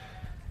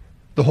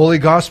The Holy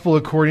Gospel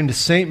according to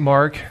St.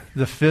 Mark,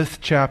 the 5th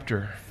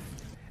chapter.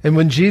 And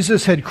when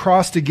Jesus had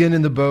crossed again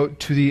in the boat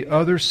to the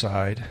other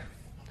side,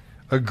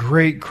 a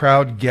great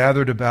crowd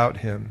gathered about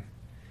him,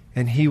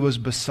 and he was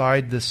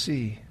beside the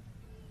sea.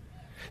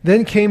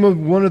 Then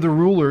came one of the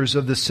rulers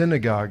of the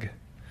synagogue,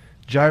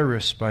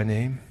 Jairus by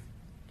name,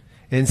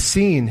 and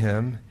seeing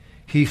him,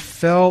 he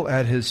fell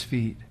at his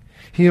feet.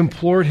 He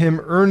implored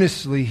him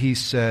earnestly, he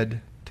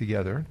said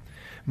together,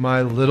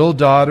 "My little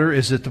daughter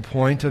is at the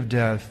point of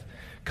death.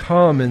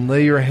 Come and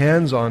lay your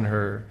hands on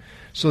her,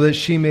 so that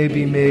she may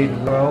be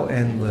made well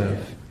and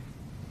live."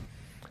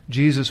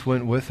 Jesus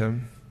went with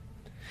him,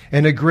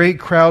 and a great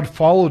crowd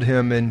followed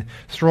him and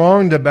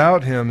thronged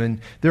about him. And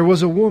there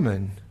was a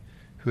woman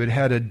who had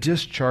had a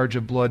discharge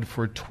of blood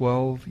for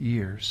 12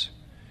 years,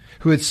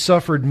 who had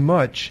suffered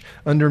much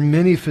under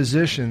many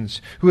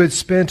physicians, who had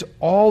spent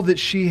all that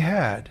she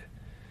had,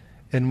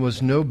 and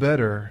was no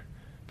better,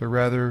 but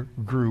rather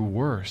grew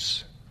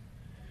worse.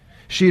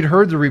 She had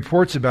heard the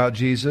reports about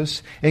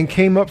Jesus and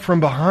came up from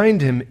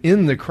behind him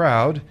in the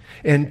crowd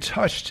and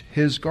touched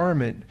his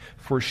garment.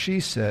 For she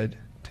said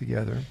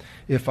together,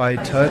 "If I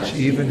touch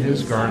even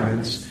his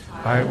garments,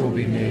 I will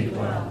be made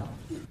well."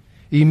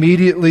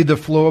 Immediately the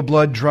flow of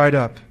blood dried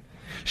up.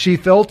 She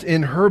felt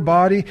in her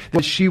body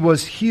that she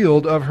was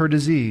healed of her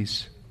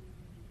disease.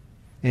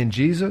 And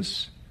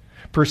Jesus,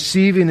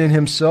 perceiving in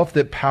himself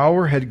that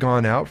power had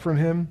gone out from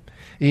him,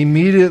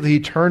 immediately he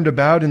turned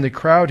about in the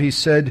crowd. He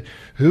said,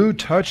 "Who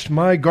touched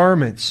my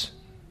garments?"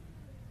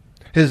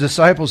 His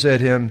disciples said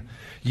to him,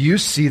 "You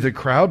see the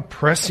crowd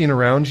pressing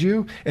around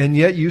you, and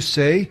yet you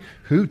say,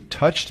 'Who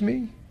touched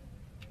me?'"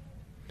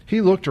 He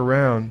looked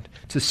around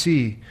to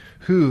see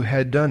who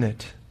had done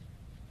it.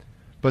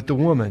 But the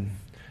woman,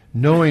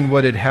 knowing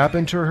what had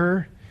happened to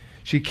her,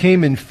 she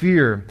came in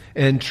fear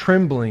and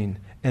trembling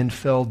and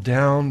fell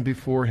down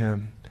before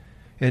him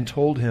and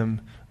told him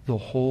the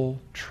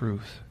whole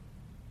truth.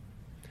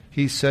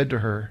 He said to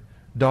her,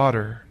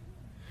 "Daughter,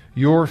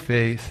 your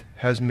faith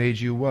has made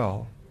you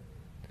well.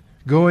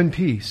 Go in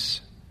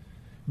peace.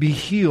 Be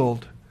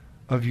healed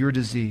of your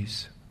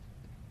disease."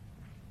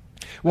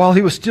 While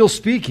he was still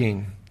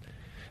speaking,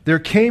 there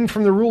came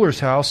from the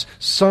ruler's house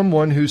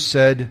someone who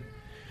said,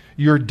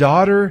 "Your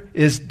daughter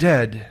is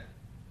dead.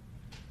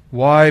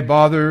 Why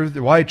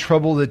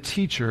trouble the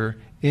teacher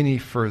any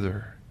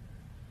further?"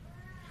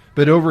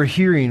 But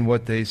overhearing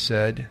what they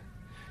said,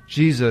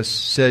 Jesus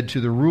said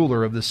to the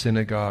ruler of the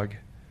synagogue,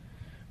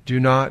 "Do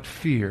not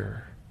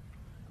fear,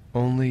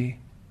 only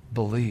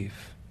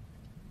believe."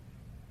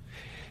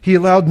 He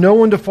allowed no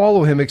one to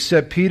follow him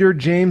except Peter,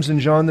 James, and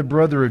John, the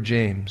brother of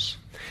James.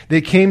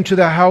 They came to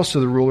the house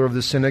of the ruler of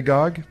the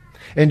synagogue,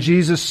 and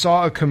Jesus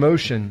saw a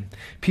commotion,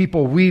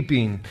 people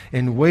weeping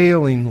and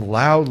wailing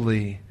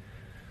loudly.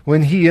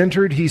 When he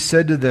entered, he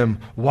said to them,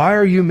 "Why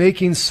are you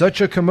making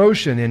such a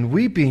commotion and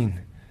weeping?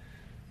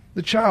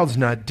 The child's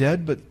not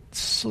dead, but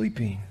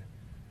sleeping."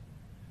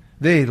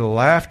 They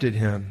laughed at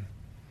him.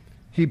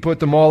 He put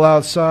them all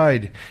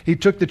outside. He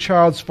took the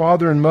child's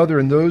father and mother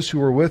and those who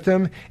were with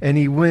him, and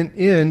he went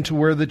in to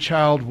where the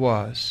child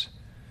was.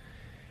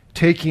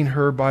 Taking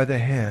her by the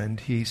hand,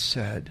 he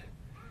said,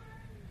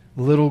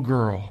 "Little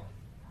girl,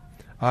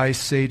 I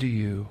say to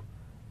you,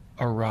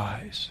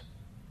 arise."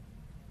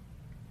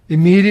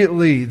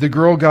 Immediately the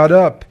girl got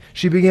up.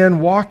 She began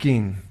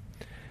walking,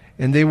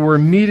 and they were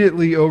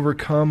immediately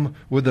overcome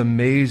with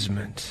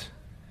amazement.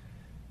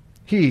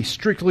 He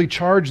strictly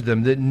charged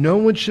them that no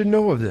one should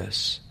know of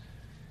this,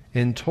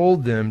 and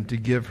told them to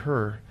give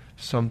her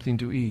something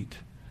to eat.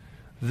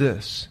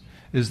 This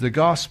is the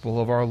gospel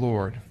of our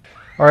Lord.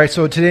 All right,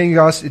 so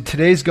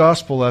today's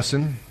gospel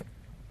lesson,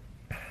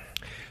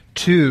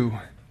 2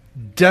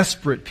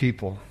 desperate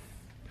people.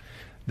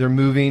 They're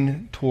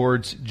moving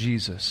towards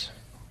Jesus.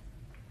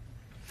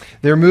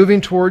 They're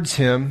moving towards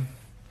him,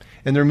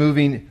 and they're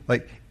moving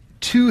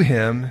to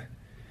him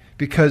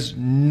because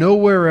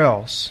nowhere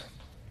else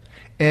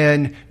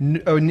and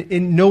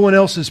in no one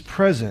else's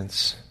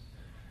presence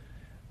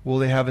will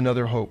they have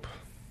another hope.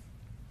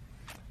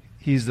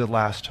 He's the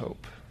last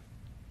hope.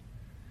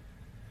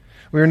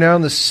 We are now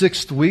in the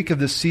 6th week of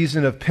the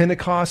season of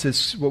Pentecost.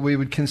 It's what we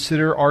would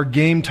consider our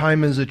game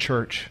time as a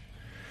church.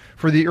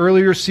 For the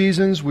earlier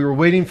seasons, we were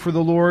waiting for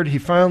the Lord. He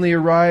finally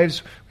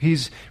arrives.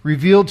 He's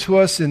revealed to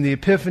us in the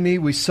Epiphany.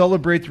 We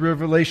celebrate the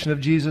revelation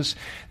of Jesus.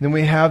 And then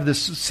we have this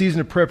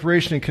season of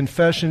preparation and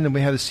confession. Then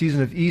we have the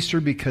season of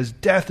Easter because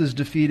death is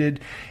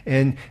defeated.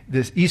 And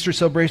this Easter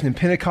celebration and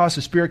Pentecost,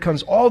 the Spirit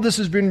comes. All this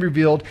has been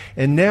revealed.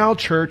 And now,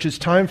 church, it's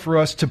time for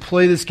us to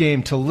play this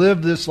game, to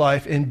live this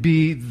life and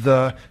be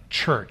the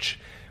church.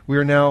 We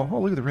are now, oh,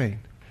 look at the rain.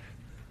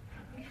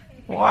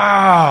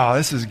 Wow,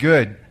 this is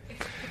good.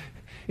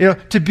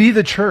 To be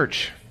the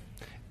church.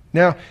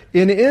 Now,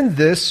 in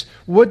this,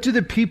 what do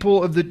the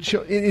people of the...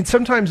 And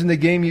sometimes in the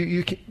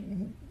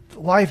game,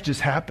 life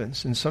just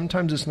happens, and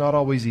sometimes it's not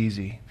always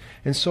easy.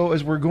 And so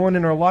as we're going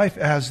in our life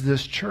as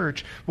this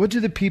church, what do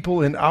the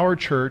people in our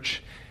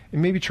church,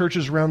 and maybe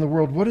churches around the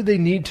world, what do they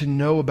need to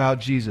know about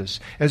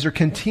Jesus? As they're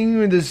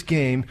continuing this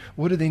game,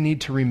 what do they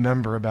need to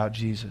remember about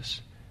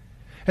Jesus?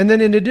 And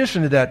then in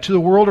addition to that, to the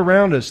world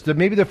around us,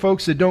 maybe the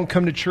folks that don't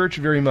come to church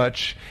very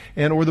much,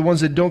 or the ones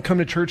that don't come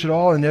to church at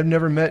all and have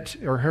never met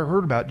or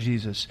heard about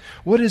Jesus.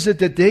 What is it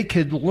that they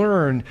could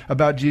learn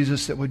about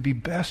Jesus that would be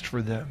best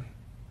for them?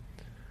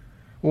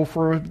 Well,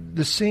 for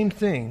the same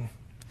thing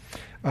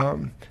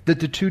that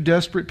the two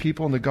desperate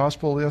people in the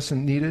gospel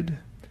lesson needed,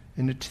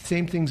 and the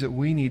same things that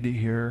we need to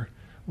hear,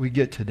 we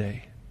get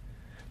today.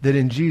 That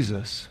in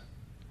Jesus,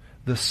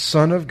 the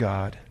Son of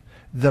God,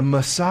 the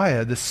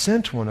Messiah, the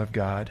sent one of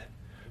God,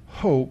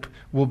 hope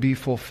will be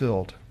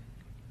fulfilled.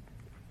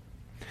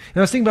 And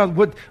I was thinking about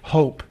what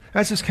hope.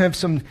 That's just kind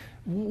of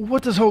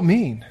what does hope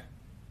mean?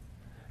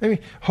 I mean,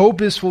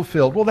 hope is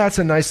fulfilled. Well, that's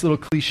a nice little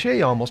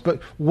cliche almost,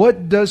 but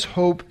what does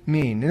hope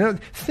mean?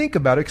 Think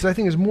about it, because I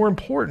think it's more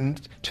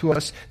important to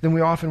us than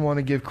we often want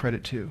to give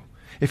credit to.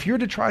 If you're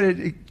to try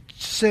to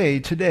say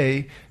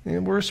today,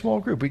 and we're a small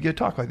group, we get to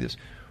talk like this,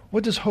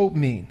 what does hope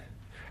mean?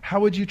 How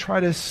would you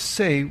try to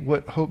say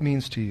what hope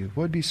means to you?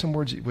 What would be some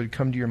words that would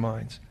come to your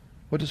minds?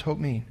 What does hope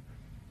mean?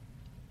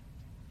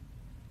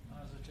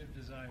 Positive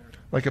desire.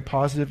 Like a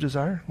positive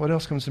desire? What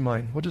else comes to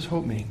mind? What does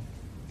hope mean?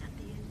 At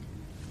the end.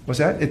 Was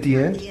that at the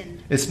Not end? the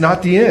end. It's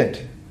not the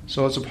end.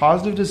 So it's a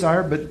positive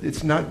desire, but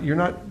it's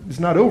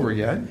not over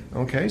yet.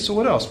 Okay, so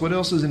what else? What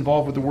else is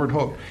involved with the word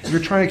hope? If you're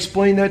trying to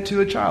explain that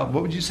to a child,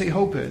 what would you say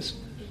hope is?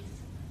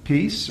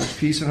 Peace. There's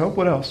peace and hope.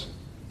 What else?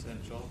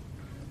 Potential.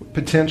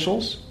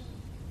 Potentials.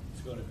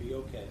 It's going to be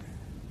okay.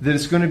 That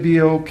it's going to be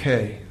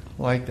okay.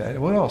 Like that.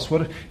 What else?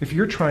 What if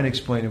you're trying to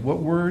explain it? What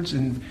words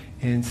and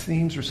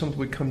themes or something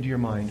would come to your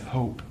mind?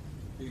 Hope.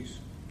 Peace.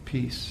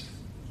 Peace.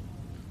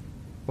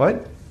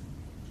 What?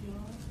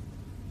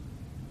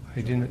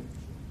 I didn't.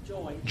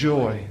 Joy.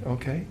 Joy.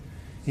 Okay.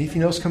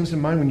 Anything else comes to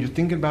mind when you're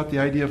thinking about the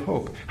idea of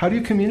hope? How do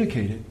you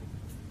communicate it?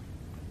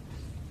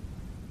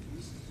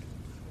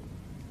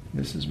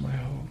 This is my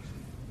hope.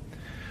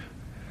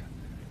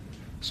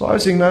 So I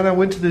was thinking, man, I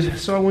went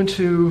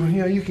to,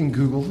 you can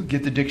Google,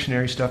 get the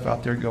dictionary stuff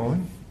out there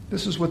going.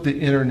 This is what the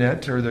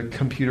internet or the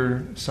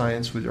computer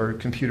science or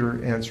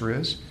computer answer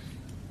is.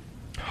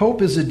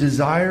 Hope is a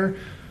desire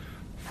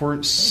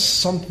for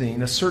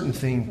something, a certain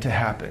thing to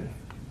happen.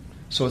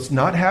 So it's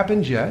not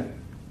happened yet.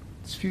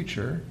 It's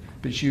future,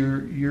 but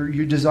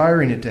you're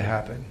desiring it to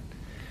happen.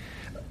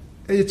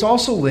 It's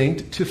also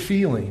linked to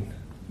feeling.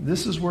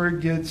 This is where it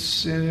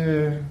gets,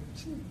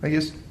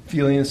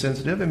 feeling and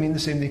sensitive. I mean, the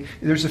same thing.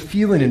 There's a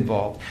feeling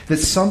involved. That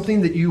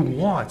something that you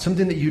want,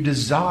 something that you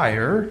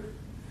desire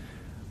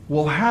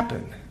will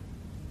happen.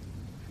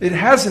 It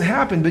hasn't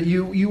happened, but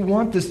you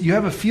want this. You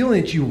have a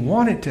feeling that you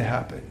want it to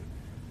happen.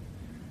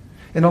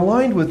 And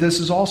aligned with this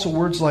is also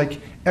words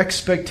like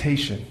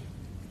expectation,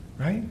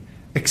 right?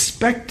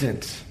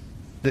 Expectant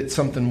that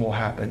something will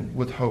happen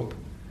with hope.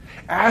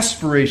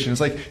 Aspiration.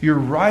 It's like you're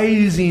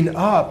rising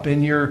up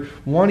and you're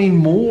wanting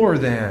more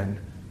than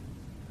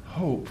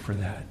hope for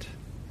that.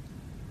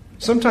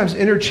 Sometimes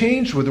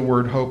interchanged with the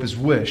word hope is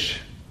wish.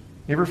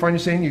 You ever find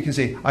yourself saying, you can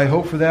say, I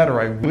hope for that or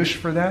I wish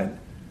for that?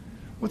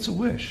 What's a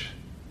wish?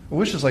 A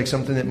wish is like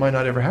something that might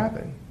not ever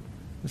happen.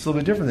 It's a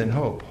little bit different than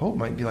hope. Hope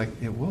might be like,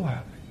 it will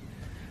happen.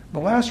 The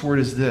last word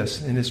is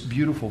this, and it's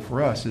beautiful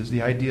for us, is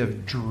the idea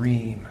of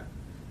dream.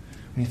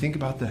 When you think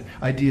about the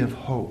idea of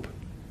hope,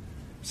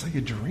 it's like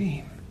a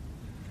dream.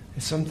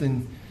 It's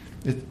something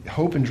that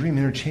hope and dream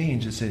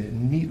interchange. It's a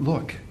neat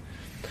look.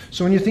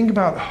 So when you think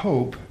about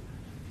hope,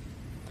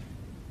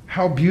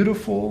 how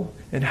beautiful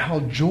and how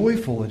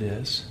joyful it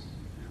is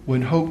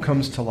when hope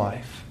comes to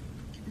life.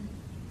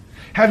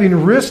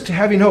 Having risked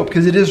having hope,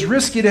 because it is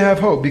risky to have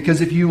hope,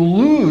 because if you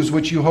lose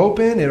what you hope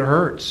in, it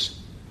hurts.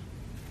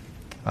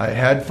 I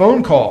had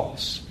phone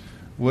calls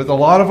with a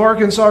lot of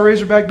Arkansas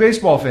Razorback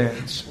baseball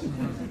fans.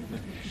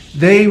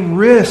 They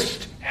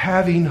risked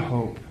having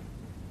hope.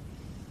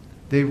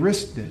 They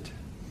risked it.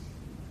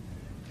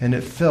 And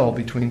it fell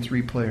between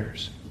three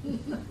players.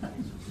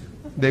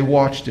 They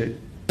watched it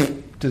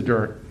to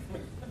dirt.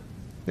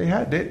 They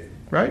had it,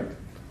 right?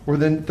 Or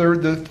then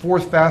the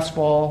fourth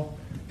fastball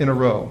in a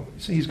row.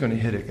 So he's going to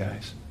hit it,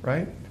 guys,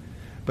 right?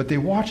 But they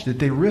watched it.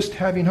 They risked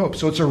having hope.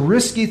 So it's a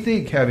risky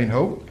thing, having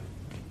hope.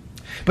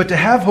 But to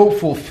have hope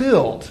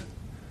fulfilled,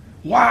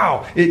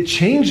 wow, it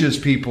changes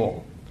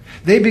people.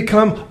 They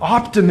become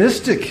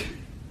optimistic.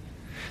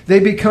 They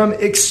become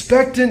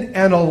expectant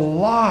and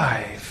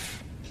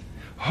alive.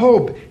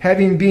 Hope,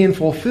 having been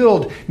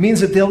fulfilled,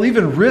 means that they'll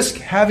even risk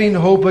having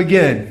hope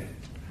again.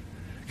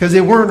 Because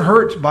they weren't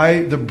hurt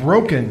by the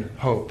broken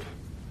hope.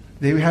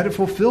 They had it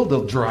fulfilled.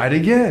 They'll try it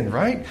again,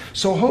 right?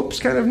 So hope's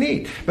kind of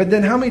neat. But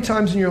then how many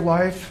times in your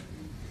life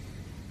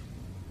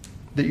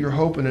that your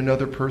hope in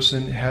another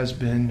person has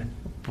been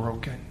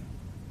broken?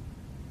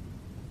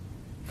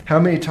 How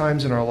many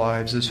times in our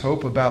lives is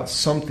hope about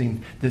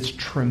something that's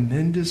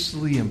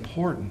tremendously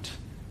important,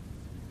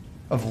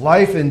 of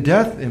life and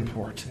death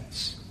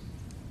importance,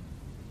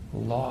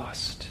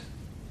 lost?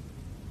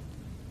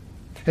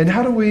 And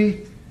how do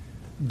we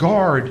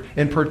guard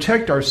and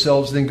protect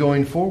ourselves then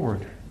going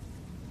forward,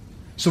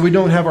 so we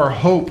don't have our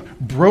hope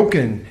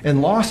broken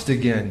and lost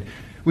again?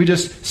 We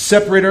just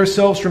separate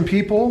ourselves from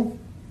people?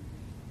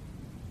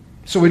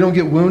 so we don't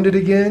get wounded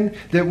again,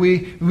 that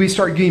we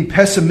start getting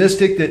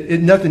pessimistic that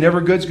nothing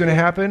ever good's going to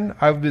happen.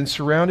 I've been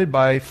surrounded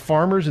by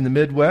farmers in the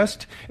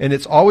Midwest, and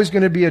it's always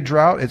going to be a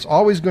drought. It's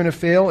always going to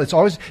fail.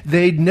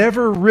 They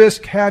never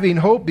risk having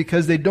hope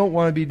because they don't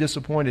want to be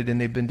disappointed, and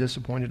they've been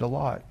disappointed a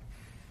lot.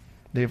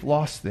 They've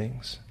lost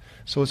things.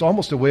 So it's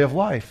almost a way of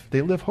life.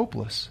 They live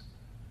hopeless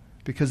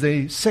because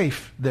they're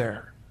safe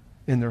there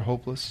in their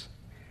hopeless.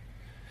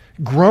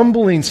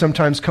 Grumbling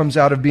sometimes comes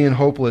out of being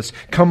hopeless.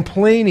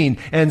 Complaining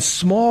and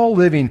small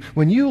living.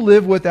 When you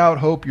live without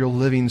hope, you're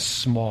living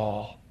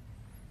small.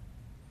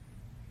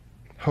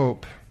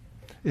 Hope.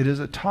 It is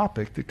a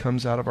topic that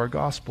comes out of our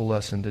gospel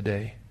lesson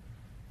today.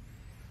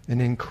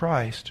 And in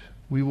Christ,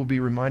 we will be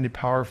reminded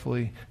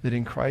powerfully that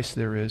in Christ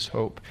there is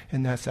hope.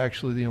 And that's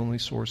actually the only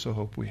source of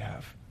hope we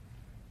have.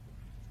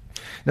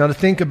 Now, to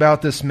think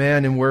about this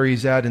man and where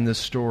he's at in this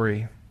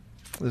story,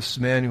 this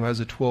man who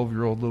has a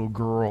 12-year-old little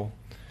girl,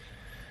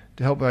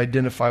 to help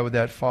identify with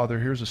that father,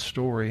 here's a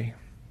story.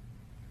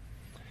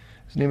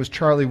 His name was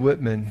Charlie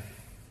Whitman.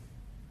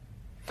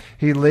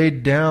 He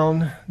laid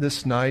down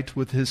this night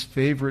with his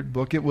favorite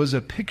book. It was a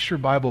picture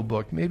Bible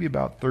book, maybe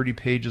about 30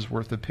 pages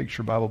worth of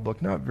picture Bible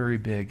book, not very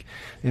big.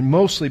 And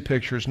mostly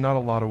pictures, not a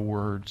lot of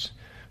words.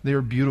 They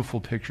are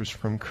beautiful pictures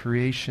from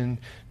creation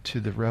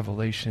to the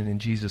revelation and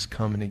Jesus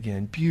coming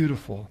again.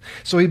 Beautiful.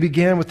 So he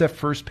began with that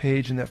first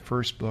page in that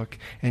first book,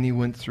 and he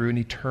went through and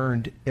he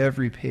turned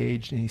every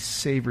page and he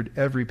savored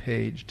every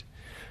page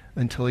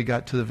until he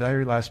got to the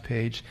very last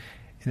page,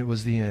 and it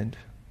was the end.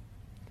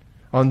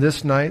 On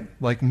this night,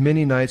 like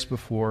many nights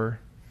before,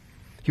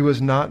 he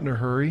was not in a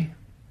hurry.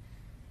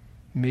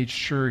 He made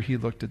sure he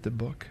looked at the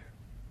book.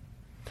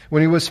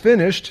 When he was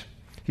finished,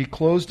 he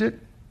closed it.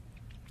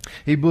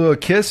 He blew a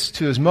kiss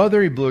to his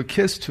mother. He blew a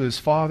kiss to his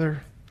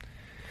father.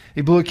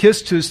 He blew a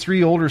kiss to his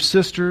 3 older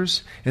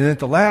sisters. And then at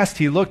the last,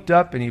 he looked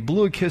up and he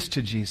blew a kiss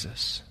to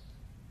Jesus.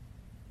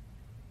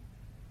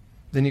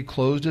 Then he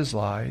closed his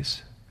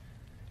eyes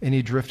and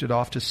he drifted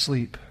off to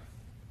sleep.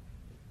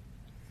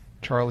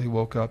 Charlie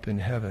woke up in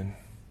heaven.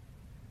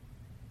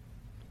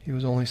 He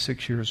was only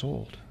 6 years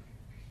old.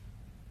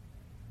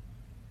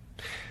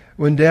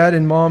 When Dad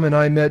and Mom and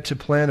I met to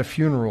plan a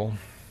funeral,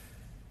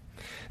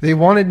 they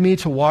wanted me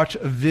to watch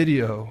a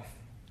video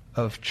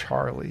of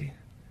Charlie.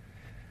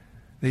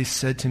 They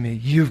said to me,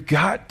 "You've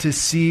got to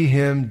see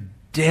him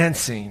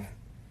dancing."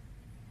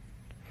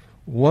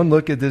 One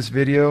look at this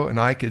video and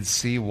I could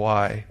see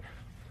why.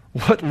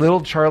 What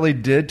little Charlie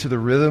did to the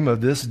rhythm of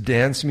this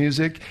dance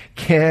music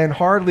can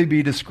hardly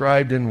be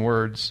described in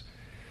words.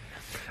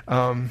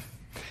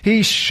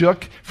 He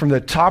shook from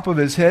the top of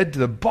his head to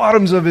the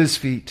bottoms of his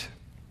feet.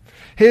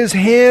 His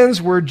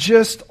hands were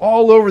just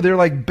all over there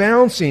like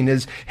bouncing.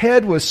 His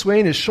head was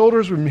swaying. His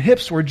shoulders and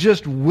hips were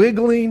just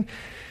wiggling.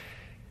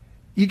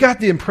 You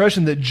got the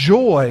impression that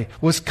joy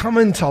was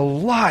coming to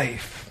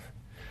life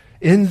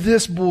in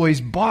this boy's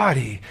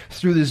body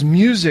through this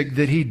music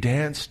that he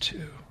danced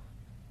to.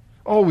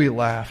 Oh, we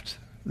laughed.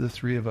 The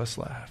 3 of us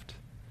laughed.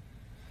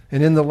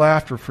 And in the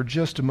laughter, for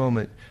just a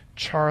moment,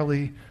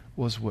 Charlie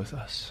was with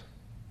us.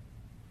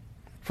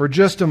 For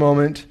just a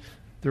moment,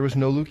 there was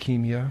no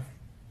leukemia,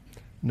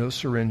 no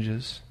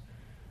syringes,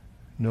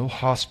 no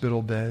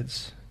hospital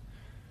beds,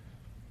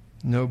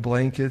 no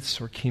blankets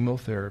or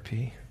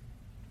chemotherapy.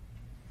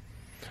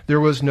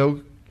 There was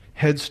no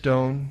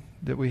headstone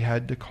that we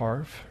had to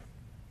carve.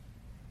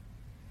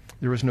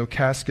 There was no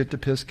casket to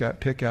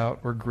pick out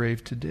or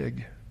grave to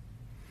dig.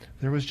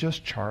 There was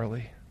just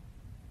Charlie.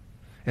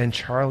 And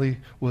Charlie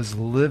was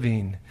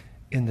living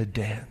in the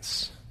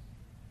dance.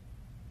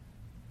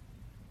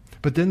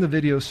 But then the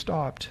video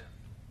stopped.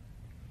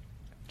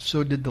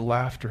 So did the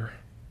laughter.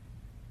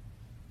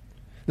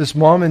 This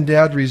mom and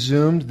dad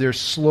resumed their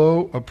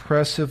slow,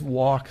 oppressive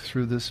walk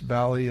through this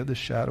valley of the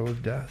shadow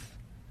of death.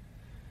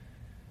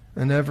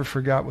 I never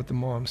forgot what the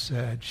mom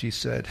said. She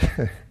said,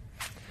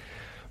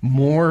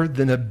 "More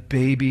than a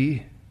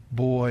baby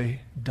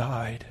boy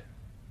died.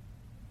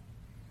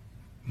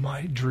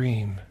 My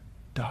dream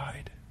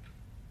died."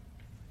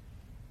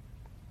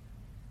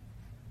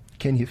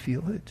 Can you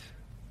feel it?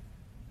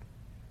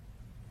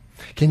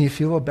 Can you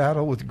feel a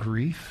battle with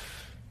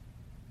grief?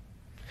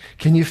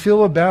 Can you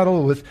feel a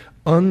battle with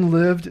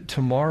unlived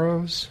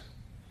tomorrows?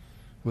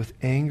 With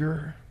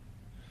anger?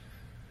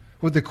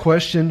 With the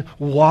question,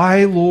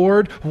 why,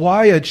 Lord?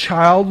 Why a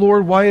child,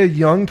 Lord? Why a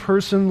young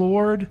person,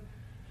 Lord?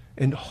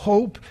 And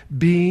hope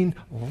being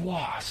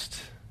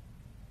lost.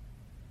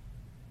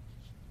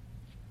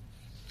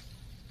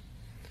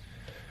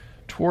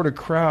 Toward a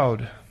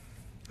crowd,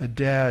 a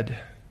dad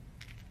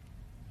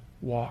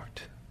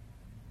walked.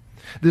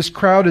 This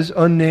crowd is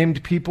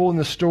unnamed people in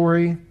the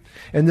story,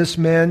 and this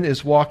man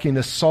is walking,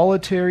 a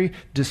solitary,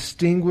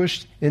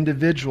 distinguished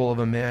individual of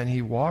a man.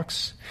 He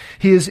walks.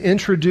 He is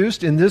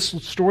introduced in this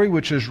story,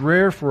 which is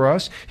rare for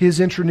us. He is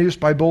introduced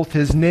by both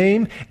his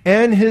name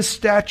and his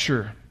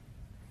stature.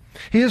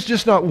 He is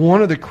just not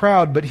one of the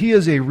crowd, but he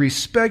is a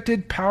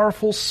respected,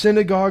 powerful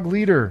synagogue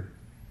leader.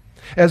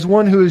 As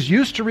one who is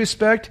used to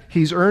respect,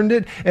 he's earned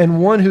it,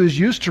 and one who is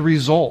used to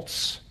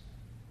results.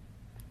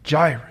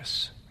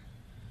 Jairus.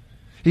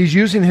 He's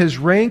using his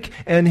rank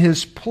and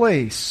his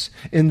place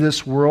in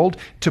this world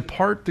to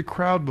part the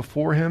crowd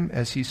before him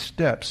as he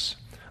steps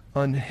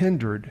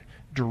unhindered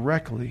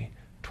directly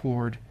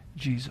toward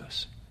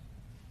Jesus.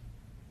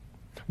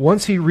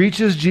 Once he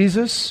reaches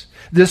Jesus,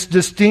 this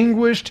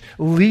distinguished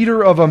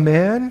leader of a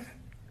man,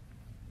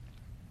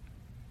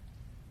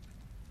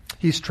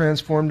 he's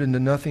transformed into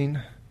nothing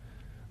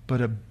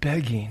but a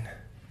begging,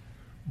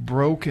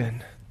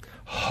 broken,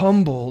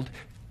 humbled,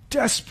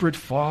 desperate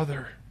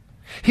father.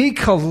 He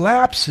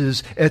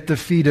collapses at the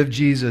feet of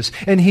Jesus,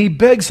 and he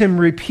begs him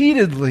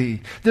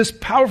repeatedly. This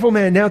powerful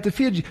man now at the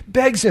feet of Jesus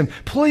begs him,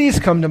 please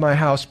come to my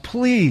house,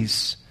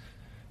 please.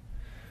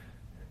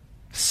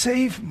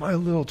 Save my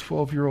little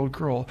 12-year-old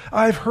girl.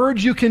 I've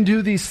heard you can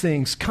do these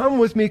things. Come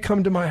with me,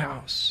 come to my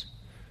house.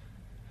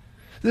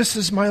 This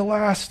is my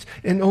last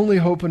and only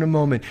hope in a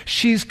moment.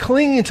 She's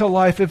clinging to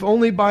life, if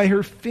only by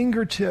her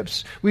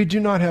fingertips. We do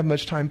not have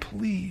much time,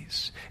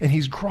 please. And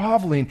he's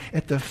groveling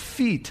at the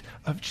feet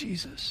of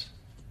Jesus.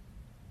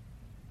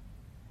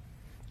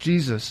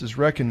 Jesus is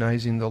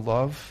recognizing the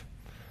love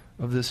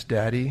of this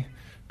daddy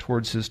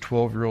towards his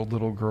 12-year-old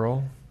little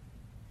girl.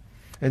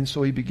 And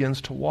so he begins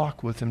to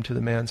walk with him to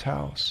the man's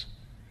house.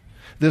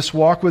 This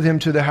walk with him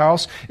to the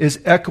house is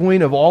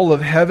echoing of all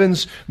of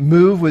heaven's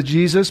move with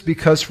Jesus,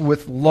 because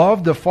with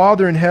love, the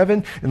Father in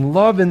heaven, and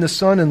love in the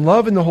Son, and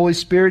love in the Holy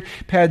Spirit,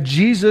 had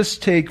Jesus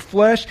take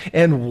flesh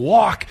and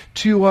walk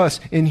to us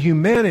in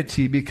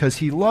humanity, because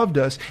he loved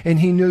us and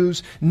he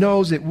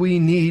knows that we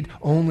need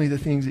only the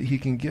things that he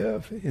can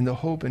give, in the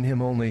hope in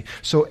him only.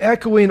 So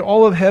echoing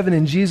all of heaven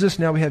in Jesus,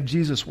 now we have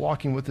Jesus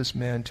walking with this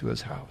man to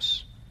his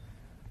house.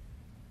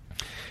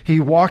 He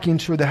walking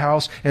through the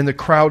house, and the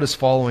crowd is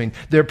following.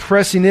 They're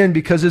pressing in,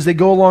 because as they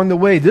go along the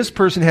way, this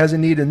person has a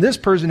need, and this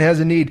person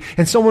has a need,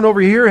 and someone over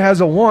here has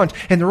a want,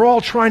 and they're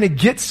all trying to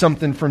get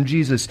something from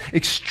Jesus,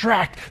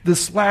 extract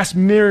this last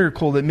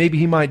miracle that maybe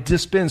he might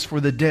dispense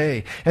for the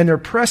day. And they're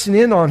pressing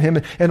in on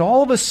him, and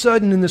all of a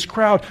sudden in this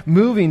crowd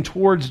moving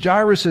towards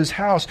Jairus'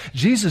 house,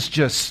 Jesus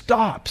just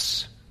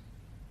stops.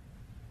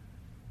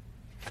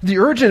 The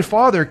urgent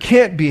father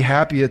can't be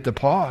happy at the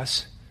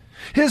pause.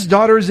 His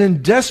daughter's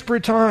in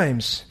desperate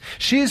times.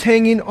 She's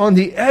hanging on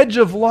the edge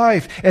of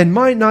life and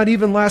might not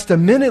even last a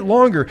minute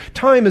longer.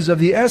 Time is of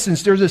the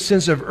essence. There's a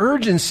sense of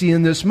urgency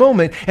in this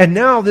moment. And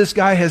now this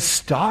guy has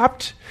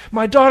stopped.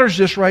 My daughter's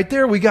just right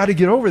there. We got to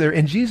get over there.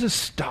 And Jesus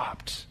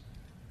stopped.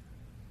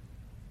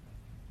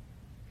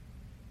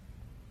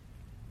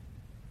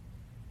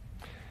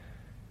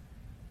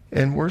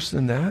 And worse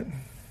than that,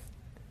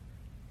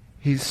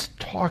 he's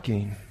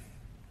talking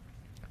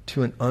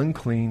to an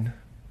unclean,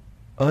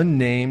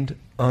 unnamed,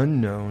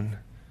 unknown,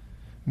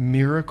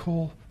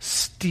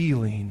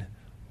 miracle-stealing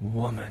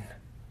woman.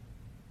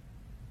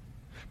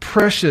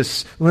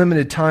 Precious,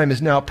 limited time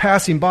is now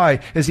passing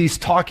by as he's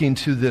talking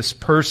to this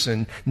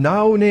person.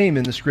 No name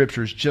in the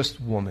Scriptures,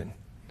 just woman.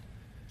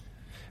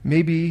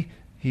 Maybe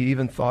he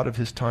even thought of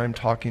his time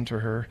talking to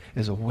her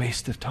as a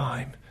waste of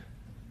time.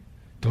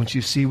 Don't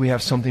you see we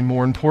have something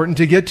more important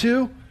to get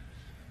to?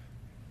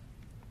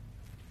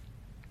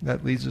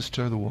 That leads us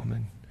to the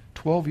woman.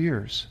 12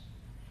 years.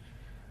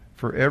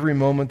 For every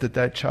moment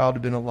that child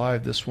had been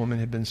alive, this woman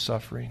had been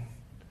suffering.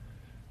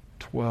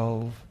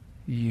 12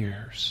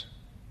 years.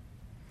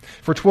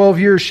 For 12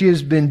 years, she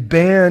has been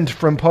banned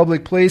from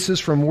public places,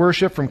 from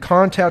worship, from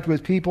contact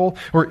with people,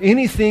 or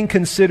anything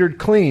considered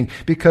clean.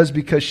 Because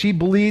she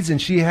bleeds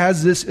and she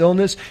has this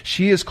illness,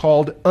 she is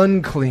called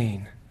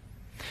unclean.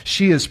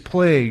 She is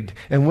plagued,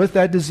 and with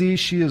that disease,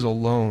 she is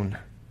alone.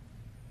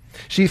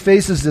 She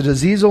faces the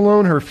disease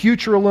alone, her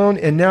future alone,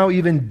 and now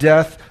even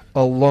death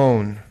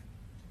alone.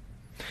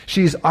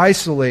 She's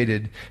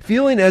isolated,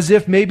 feeling as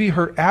if maybe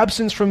her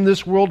absence from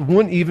this world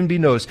wouldn't even be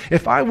noticed.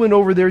 If I went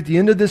over there at the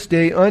end of this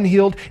day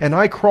unhealed and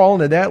I crawl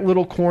into that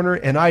little corner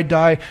and I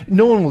die,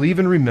 no one will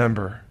even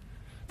remember.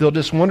 They'll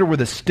just wonder where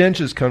the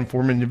stenches come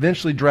from and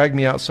eventually drag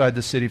me outside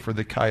the city for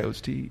the coyotes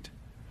to eat.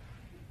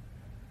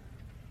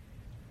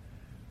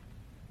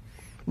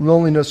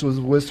 Loneliness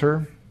was with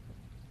her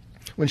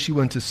when she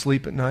went to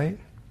sleep at night,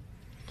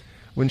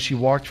 when she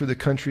walked through the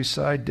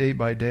countryside day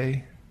by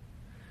day.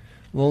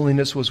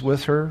 Loneliness was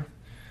with her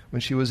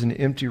when she was in an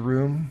empty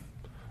room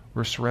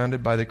or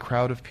surrounded by the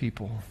crowd of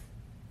people.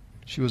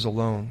 She was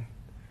alone,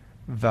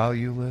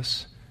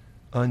 valueless,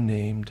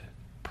 unnamed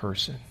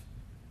person.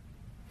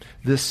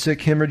 This sick,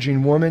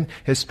 hemorrhaging woman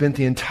has spent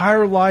the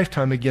entire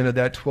lifetime again of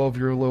that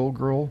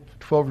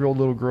 12-year-old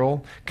little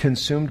girl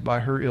consumed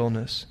by her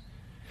illness.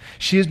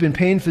 She has been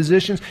paying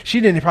physicians. She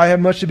didn't probably have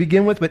much to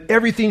begin with, but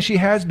everything she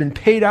has been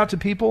paid out to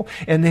people,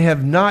 and they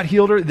have not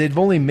healed her. They've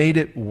only made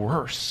it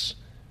worse.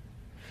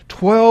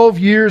 12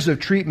 years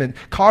of treatment,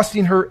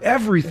 costing her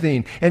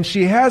everything, and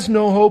she has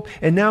no hope,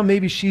 and now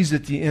maybe she's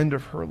at the end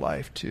of her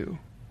life too.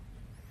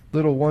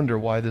 Little wonder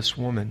why this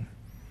woman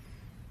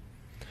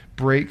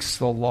breaks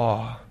the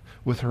law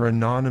with her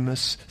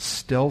anonymous,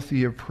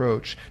 stealthy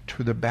approach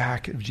to the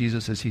back of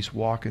Jesus as he's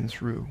walking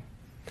through.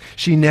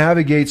 She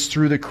navigates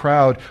through the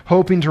crowd,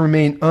 hoping to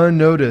remain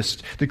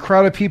unnoticed. The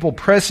crowd of people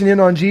pressing in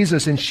on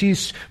Jesus, and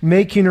she's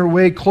making her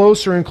way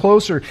closer and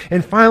closer.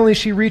 And finally,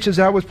 she reaches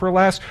out with her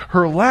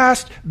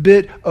last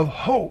bit of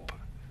hope.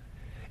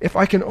 If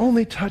I can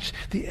only touch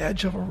the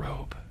edge of a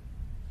robe.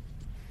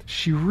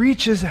 She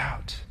reaches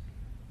out.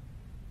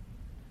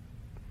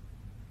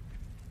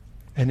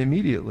 And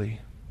immediately,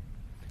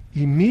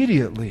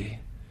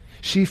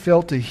 she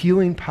felt the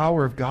healing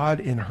power of God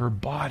in her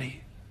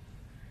body.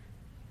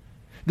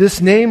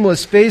 This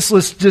nameless,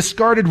 faceless,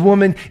 discarded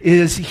woman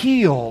is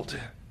healed.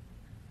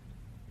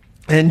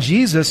 And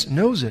Jesus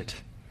knows it.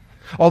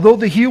 Although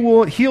the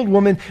healed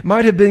woman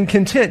might have been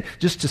content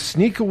just to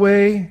sneak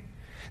away,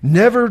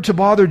 never to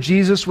bother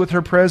Jesus with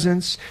her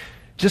presence,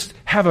 just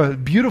have a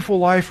beautiful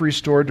life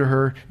restored to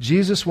her,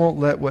 Jesus won't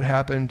let what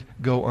happened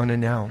go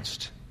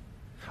unannounced.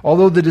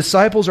 Although the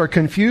disciples are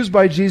confused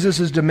by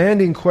Jesus'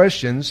 demanding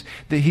questions,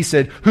 that he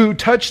said, "Who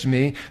touched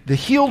me?" the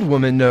healed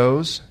woman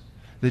knows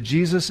that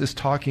Jesus is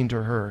talking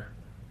to her.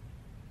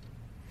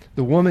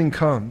 The woman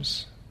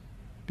comes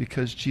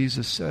because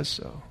Jesus says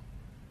so.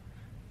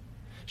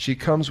 She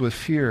comes with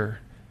fear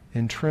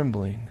and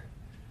trembling,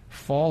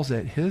 falls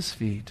at his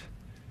feet,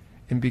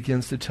 and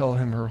begins to tell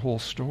him her whole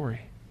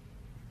story,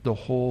 the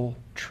whole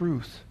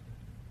truth.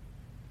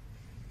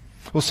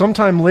 Well,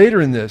 sometime later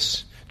in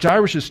this,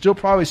 Jairus is still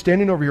probably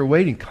standing over here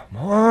waiting. Come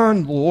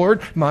on,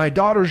 Lord. My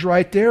daughter's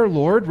right there,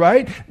 Lord,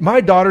 right? My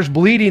daughter's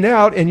bleeding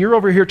out, and you're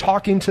over here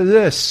talking to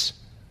this.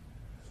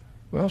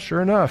 Well,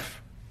 sure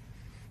enough,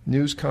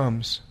 news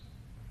comes.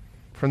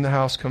 From the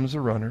house comes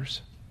the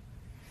runners.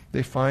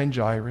 They find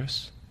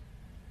Jairus,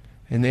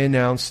 and they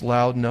announce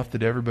loud enough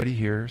that everybody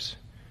hears,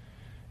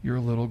 "Your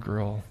little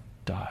girl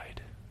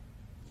died."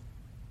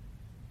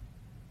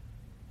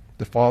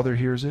 The father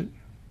hears it.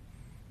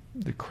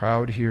 The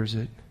crowd hears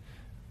it.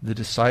 The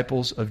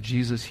disciples of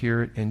Jesus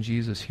hear it, and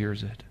Jesus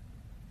hears it.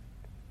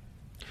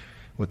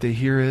 What they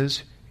hear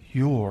is,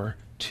 "You're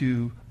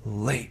too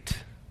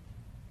late.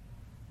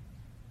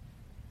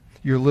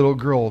 Your little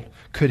girl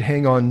could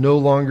hang on no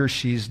longer.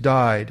 She's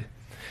died."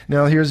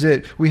 Now here's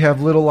it. We have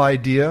little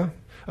idea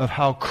of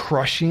how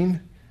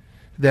crushing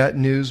that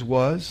news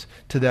was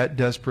to that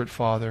desperate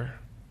father.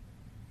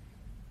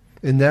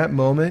 In that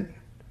moment,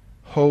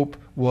 hope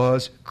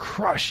was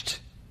crushed,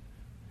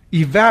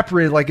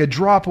 evaporated like a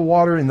drop of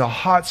water in the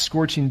hot,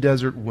 scorching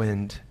desert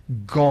wind.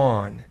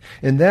 Gone.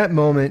 In that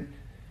moment,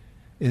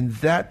 in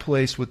that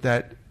place with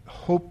that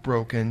hope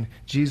broken,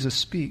 Jesus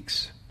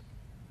speaks.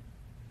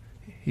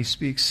 He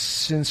speaks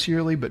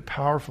sincerely but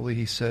powerfully.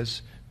 He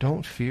says,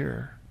 "Don't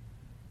fear.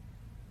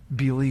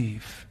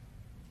 Believe."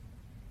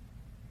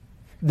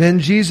 Then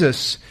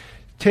Jesus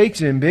takes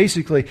him,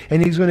 basically,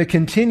 and he's going to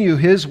continue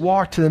his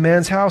walk to the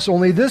man's house,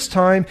 only this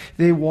time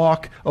they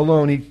walk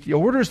alone. He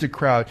orders the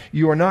crowd,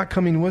 "You are not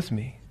coming with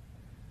me."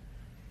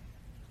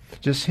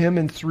 Just him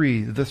and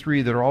the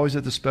three that are always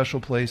at the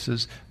special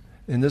places,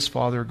 and this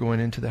father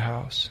going into the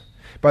house.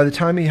 By the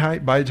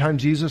time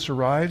Jesus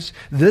arrives,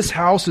 this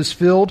house is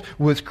filled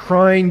with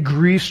crying,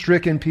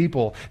 grief-stricken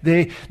people.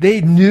 They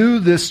knew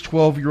this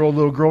 12-year-old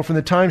little girl from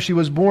the time she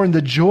was born,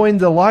 the joy and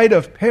delight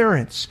of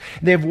parents.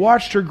 They've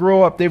watched her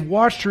grow up. They've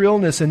watched her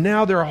illness, and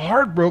now they're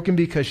heartbroken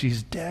because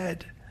she's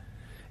dead.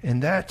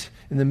 And that,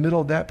 in the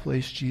middle of that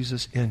place,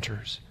 Jesus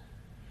enters.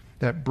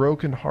 That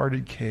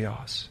broken-hearted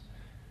chaos.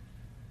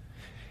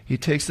 He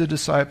takes the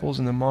disciples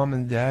and the mom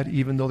and dad,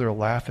 even though they're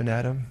laughing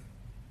at him,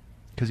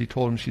 because he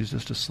told them she's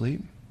just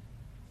asleep.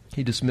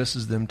 He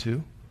dismisses them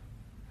too.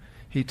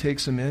 He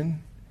takes them in,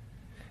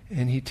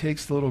 and he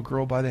takes the little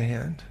girl by the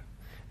hand.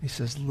 He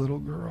says, "Little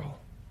girl,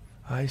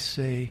 I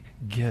say,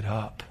 get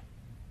up."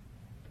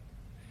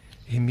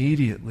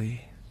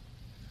 Immediately,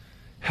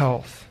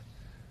 health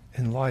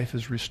and life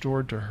is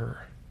restored to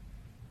her.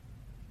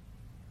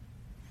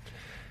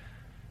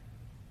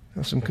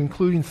 Now, some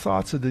concluding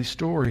thoughts of these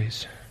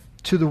stories.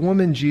 To the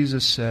woman,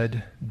 Jesus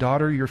said,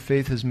 "Daughter, your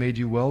faith has made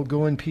you well.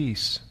 Go in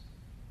peace.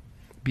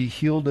 Be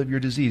healed of your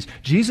disease."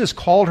 Jesus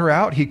called her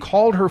out. He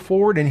called her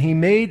forward, and he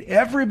made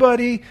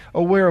everybody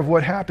aware of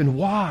what happened.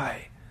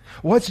 Why?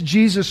 What's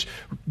Jesus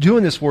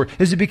doing this for?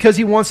 Is it because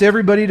he wants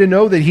everybody to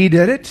know that he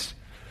did it?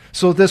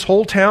 So this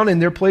whole town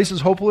and their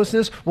place's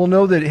hopelessness will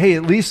know that, hey,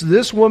 at least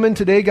this woman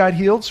today got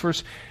healed, for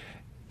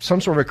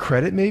some sort of a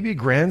credit maybe,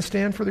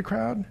 grandstand for the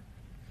crowd?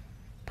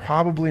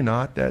 Probably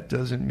not. That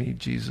doesn't meet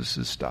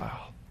Jesus'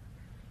 style.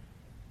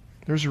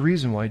 There's a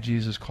reason why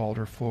Jesus called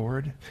her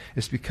forward.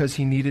 It's because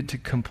he needed to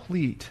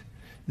complete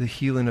the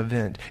healing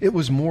event. It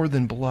was more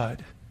than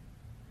blood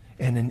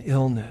and an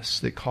illness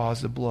that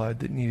caused the blood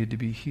that needed to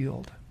be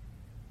healed.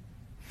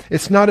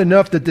 It's not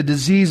enough that the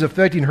disease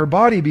affecting her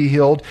body be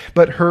healed,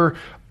 but her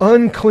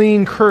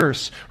unclean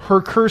curse,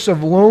 her curse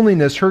of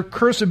loneliness, her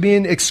curse of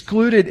being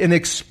excluded and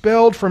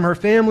expelled from her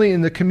family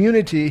and the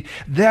community,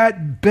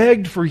 that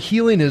begged for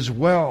healing as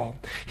well.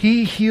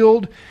 He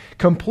healed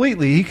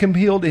completely. He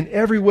healed in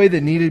every way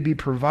that needed to be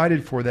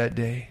provided for that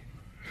day.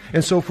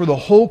 And so for the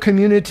whole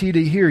community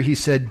to hear, he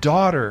said,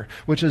 "Daughter,"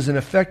 which is an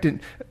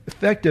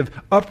effective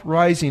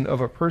uprising of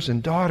a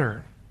person.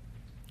 "Daughter,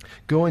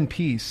 Go in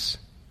peace.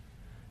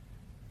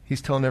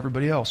 He's telling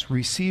everybody else,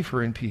 receive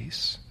her in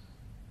peace.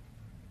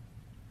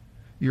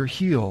 You're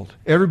healed.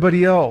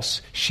 Everybody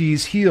else,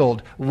 she's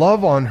healed.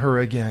 Love on her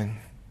again.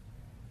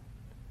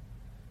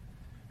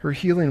 Her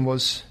healing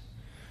was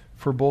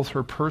for both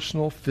her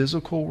personal,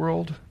 physical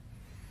world,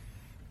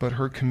 but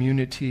her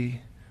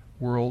community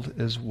world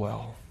as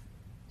well.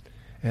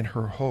 And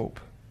her hope,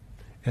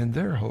 and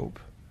their hope,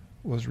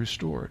 was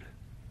restored.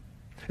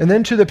 And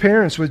then to the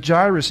parents with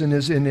Jairus and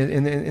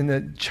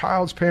the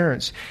child's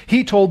parents,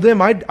 he told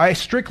them, I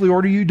strictly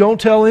order you, don't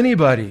tell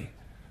anybody.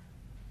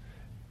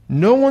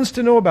 No one's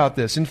to know about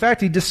this. In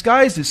fact, he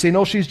disguised it, saying,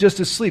 oh, she's just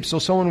asleep. So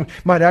someone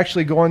might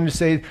actually go on to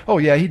say, oh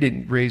yeah, he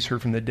didn't raise her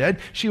from the dead.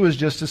 She was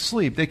just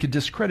asleep. They could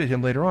discredit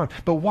him later on.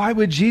 But why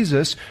would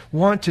Jesus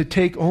want to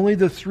take only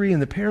the three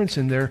and the parents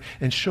in there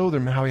and show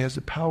them how he has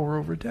the power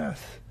over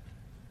death?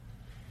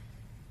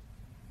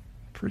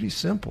 Pretty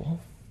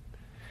simple.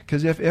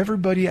 Because if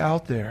everybody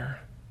out there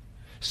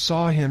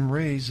saw him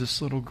raise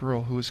this little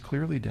girl who was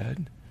clearly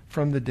dead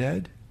from the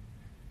dead,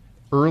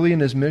 early in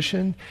his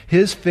mission,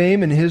 his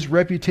fame and his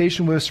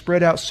reputation would have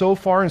spread out so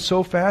far and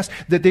so fast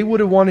that they would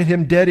have wanted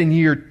him dead in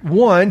year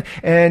 1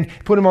 and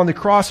put him on the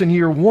cross in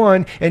year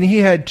 1. And he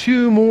had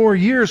 2 more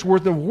years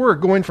worth of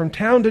work going from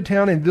town to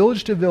town and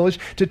village to village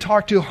to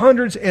talk to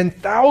hundreds and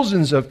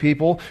thousands of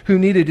people who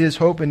needed his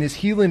hope and his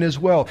healing as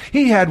well.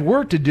 He had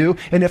work to do,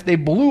 and if they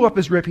blew up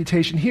his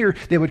reputation here,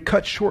 they would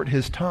cut short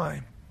his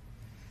time.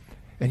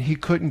 And he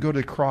couldn't go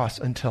to the cross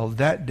until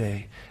that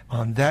day,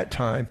 on that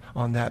time,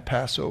 on that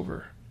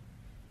Passover.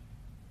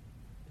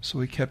 So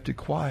he kept it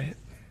quiet.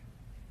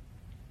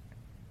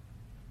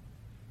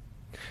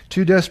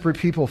 2 desperate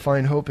people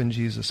find hope in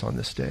Jesus on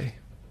this day.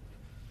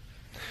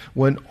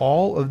 When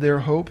all of their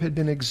hope had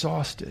been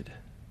exhausted,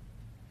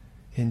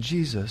 in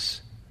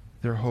Jesus,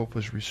 their hope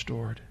was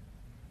restored.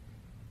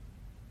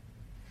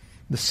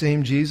 The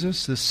same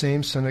Jesus, the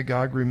same Son of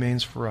God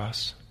remains for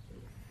us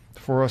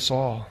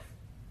all.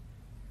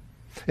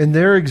 In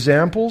their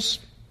examples,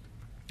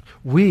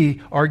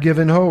 we are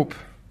given hope.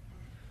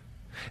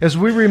 As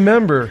we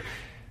remember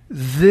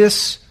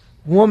this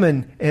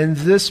woman and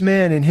this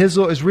man and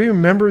as we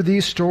remember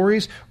these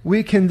stories,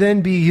 we can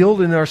then be healed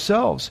in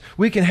ourselves.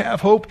 We can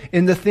have hope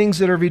in the things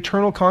that are of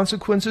eternal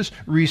consequences,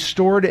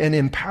 restored and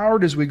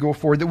empowered as we go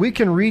forward, that we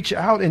can reach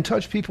out and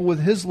touch people with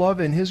his love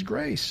and his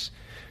grace.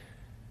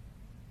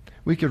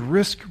 We could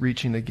risk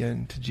reaching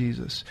again to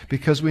Jesus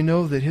because we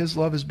know that his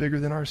love is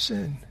bigger than our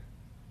sin.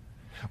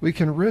 We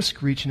can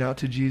risk reaching out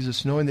to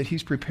Jesus knowing that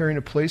he's preparing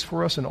a place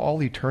for us in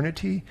all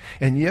eternity.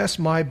 And yes,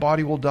 my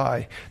body will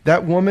die.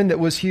 That woman that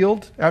was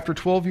healed after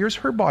 12 years,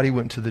 her body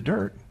went to the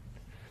dirt.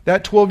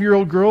 That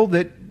 12-year-old girl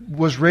that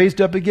was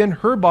raised up again,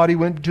 her body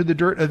went to the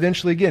dirt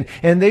eventually again.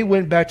 And they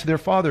went back to their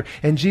father.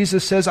 And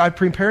Jesus says, I'm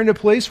preparing a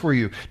place for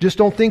you. Just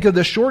don't think of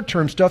the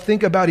short-term stuff.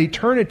 Think about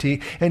eternity.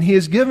 And he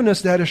has given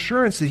us that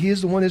assurance that he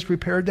is the one who has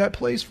prepared that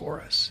place for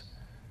us.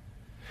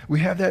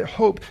 We have that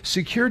hope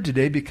secured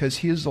today because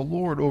he is the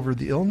Lord over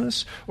the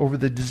illness, over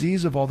the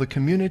disease of all the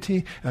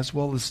community, as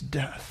well as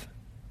death.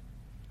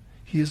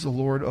 He is the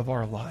Lord of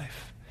our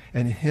life,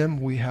 and in him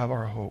we have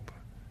our hope.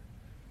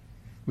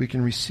 We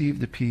can receive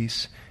the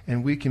peace,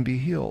 and we can be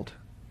healed.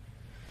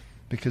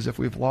 Because if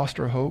we've lost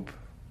our hope,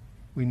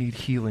 we need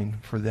healing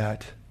for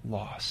that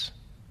loss.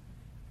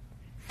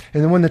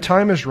 And then when the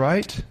time is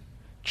right,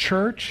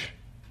 church,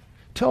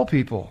 tell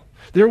people.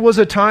 There was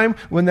a time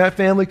when that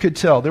family could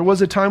tell. There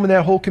was a time when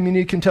that whole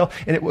community can tell,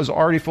 and it was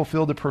already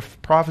fulfilled. The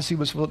prophecy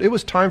was fulfilled. It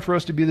was time for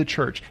us to be the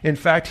church. In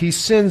fact, he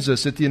sends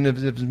us at the end of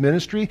his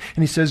ministry,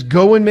 and he says,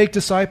 go and make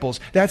disciples.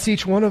 That's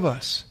each one of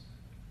us.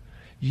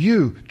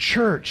 You,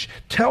 church,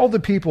 tell the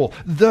people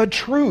the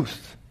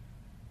truth.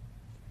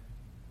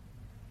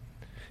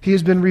 He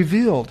has been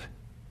revealed.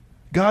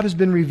 God has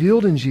been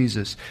revealed in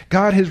Jesus.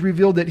 God has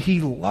revealed that he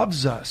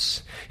loves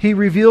us. He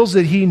reveals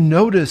that he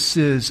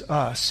notices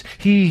us.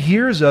 He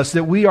hears us,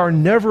 that we are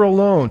never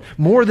alone.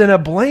 More than a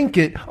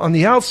blanket on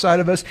the outside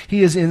of us,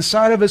 he is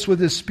inside of us with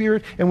his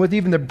Spirit and with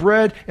even the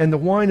bread and the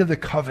wine of the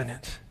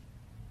covenant.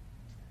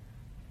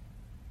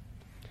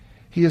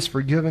 He has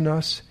forgiven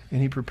us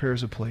and he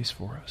prepares a place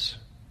for us.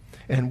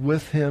 And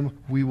with him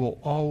we will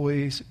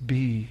always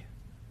be.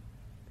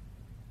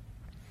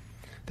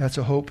 That's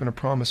a hope and a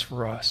promise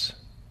for us.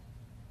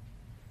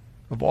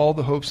 Of all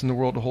the hopes in the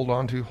world to hold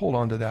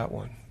on to that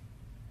one.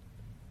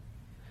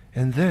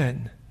 And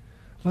then,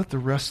 let the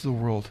rest of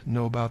the world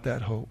know about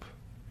that hope.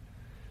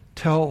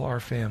 Tell our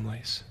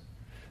families.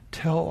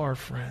 Tell our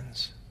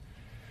friends.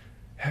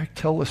 Heck,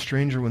 tell a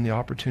stranger when the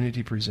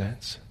opportunity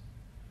presents.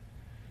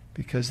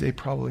 Because they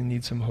probably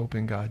need some hope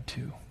in God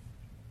too.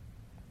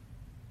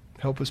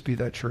 Help us be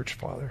that church,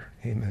 Father.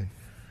 Amen.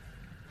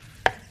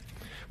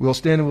 We'll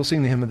stand and we'll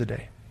sing the hymn of the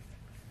day.